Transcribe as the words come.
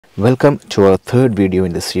Welcome to our third video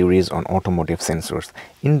in the series on automotive sensors.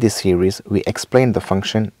 In this series, we explain the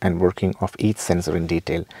function and working of each sensor in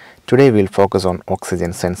detail. Today we'll focus on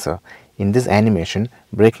oxygen sensor. In this animation,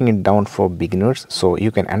 breaking it down for beginners so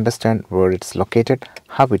you can understand where it's located,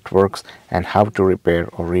 how it works, and how to repair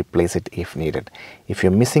or replace it if needed. If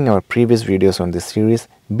you're missing our previous videos on this series,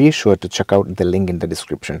 be sure to check out the link in the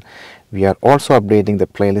description. We are also updating the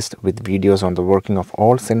playlist with videos on the working of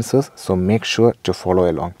all sensors, so make sure to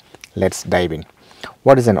follow along. Let's dive in.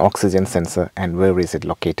 What is an oxygen sensor and where is it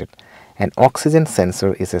located? An oxygen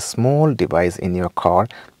sensor is a small device in your car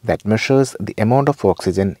that measures the amount of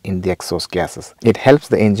oxygen in the exhaust gases. It helps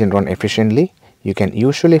the engine run efficiently. You can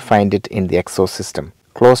usually find it in the exhaust system,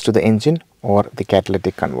 close to the engine or the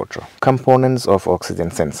catalytic converter. Components of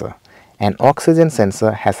oxygen sensor. An oxygen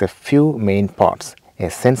sensor has a few main parts: a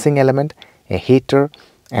sensing element, a heater,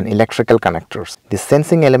 and electrical connectors. The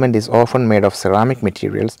sensing element is often made of ceramic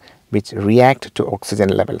materials which react to oxygen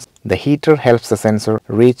levels. The heater helps the sensor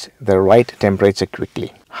reach the right temperature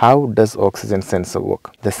quickly. How does oxygen sensor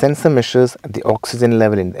work? The sensor measures the oxygen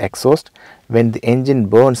level in the exhaust. When the engine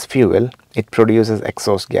burns fuel, it produces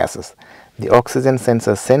exhaust gases. The oxygen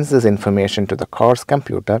sensor sends this information to the car's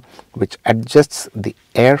computer, which adjusts the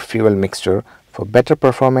air-fuel mixture for better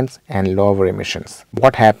performance and lower emissions.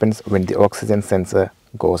 What happens when the oxygen sensor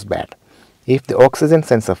goes bad? If the oxygen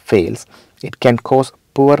sensor fails, it can cause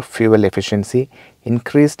poor fuel efficiency,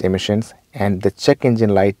 increased emissions, and the check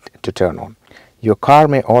engine light to turn on. Your car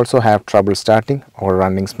may also have trouble starting or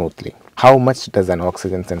running smoothly. How much does an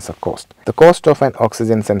oxygen sensor cost? The cost of an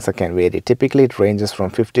oxygen sensor can vary. Typically, it ranges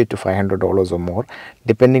from $50 to $500 or more,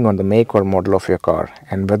 depending on the make or model of your car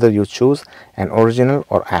and whether you choose an original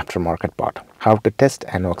or aftermarket part. How to test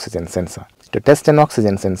an oxygen sensor? To test an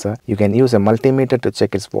oxygen sensor, you can use a multimeter to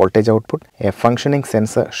check its voltage output. A functioning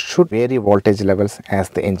sensor should vary voltage levels as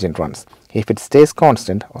the engine runs. If it stays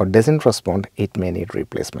constant or doesn't respond, it may need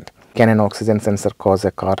replacement. Can an oxygen sensor cause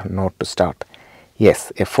a car not to start?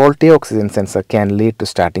 Yes, a faulty oxygen sensor can lead to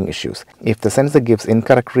starting issues. If the sensor gives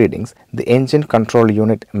incorrect readings, the engine control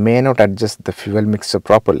unit may not adjust the fuel mixture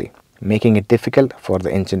properly, making it difficult for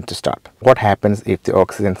the engine to start. What happens if the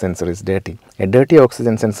oxygen sensor is dirty? A dirty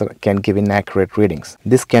oxygen sensor can give inaccurate readings.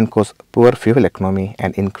 This can cause poor fuel economy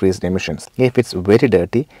and increased emissions. If it's very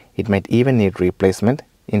dirty, it might even need replacement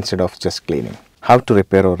instead of just cleaning. How to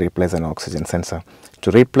repair or replace an oxygen sensor? To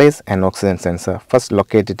replace an oxygen sensor, first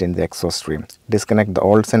locate it in the exhaust stream. Disconnect the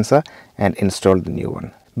old sensor and install the new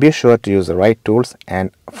one. Be sure to use the right tools and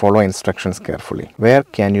follow instructions carefully. Where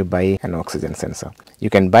can you buy an oxygen sensor? You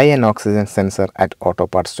can buy an oxygen sensor at auto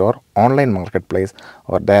parts store, online marketplace,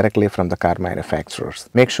 or directly from the car manufacturers.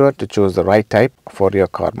 Make sure to choose the right type for your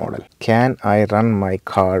car model. Can I run my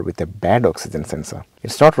car with a bad oxygen sensor?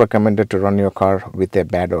 It's not recommended to run your car with a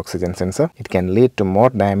bad oxygen sensor. It can lead to more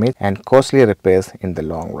damage and costly repairs in the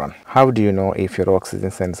long run. How do you know if your oxygen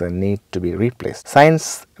sensor needs to be replaced?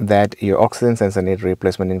 Signs that your oxygen sensor needs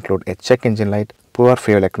replacement include a check engine light, poor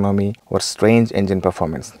fuel economy, or strange engine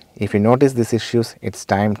performance. If you notice these issues, it's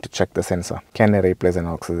time to check the sensor. Can I replace an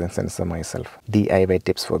oxygen sensor myself? DIY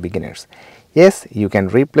tips for beginners. Yes, you can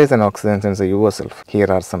replace an oxygen sensor yourself.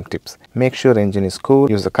 Here are some tips. Make sure engine is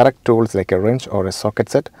cool. Use the correct tools like a wrench or a socket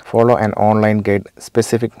set. Follow an online guide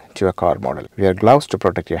specific to your car model. Wear gloves to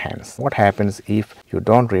protect your hands. What happens if you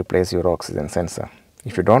don't replace your oxygen sensor?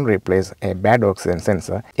 If you don't replace a bad oxygen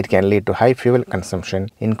sensor, it can lead to high fuel consumption,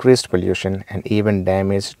 increased pollution, and even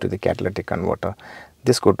damage to the catalytic converter.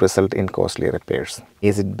 This could result in costly repairs.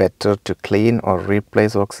 Is it better to clean or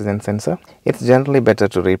replace oxygen sensor? It's generally better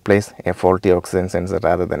to replace a faulty oxygen sensor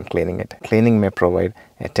rather than cleaning it. Cleaning may provide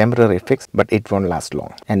a temporary fix, but it won't last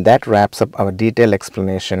long. And that wraps up our detailed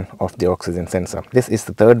explanation of the oxygen sensor. This is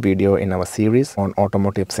the third video in our series on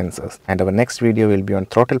automotive sensors. And our next video will be on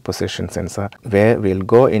throttle position sensor, where we'll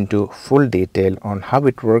go into full detail on how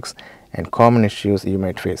it works and common issues you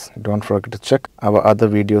might face. Don't forget to check our other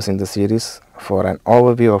videos in the series for an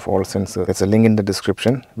overview of all sensors. There's a link in the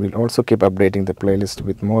description. We'll also keep updating the playlist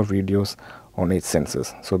with more videos on each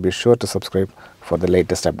sensors. So be sure to subscribe for the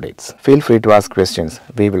latest updates. Feel free to ask questions.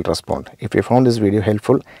 We will respond. If you found this video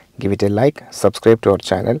helpful, give it a like, subscribe to our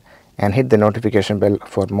channel, and hit the notification bell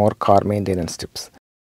for more car maintenance tips.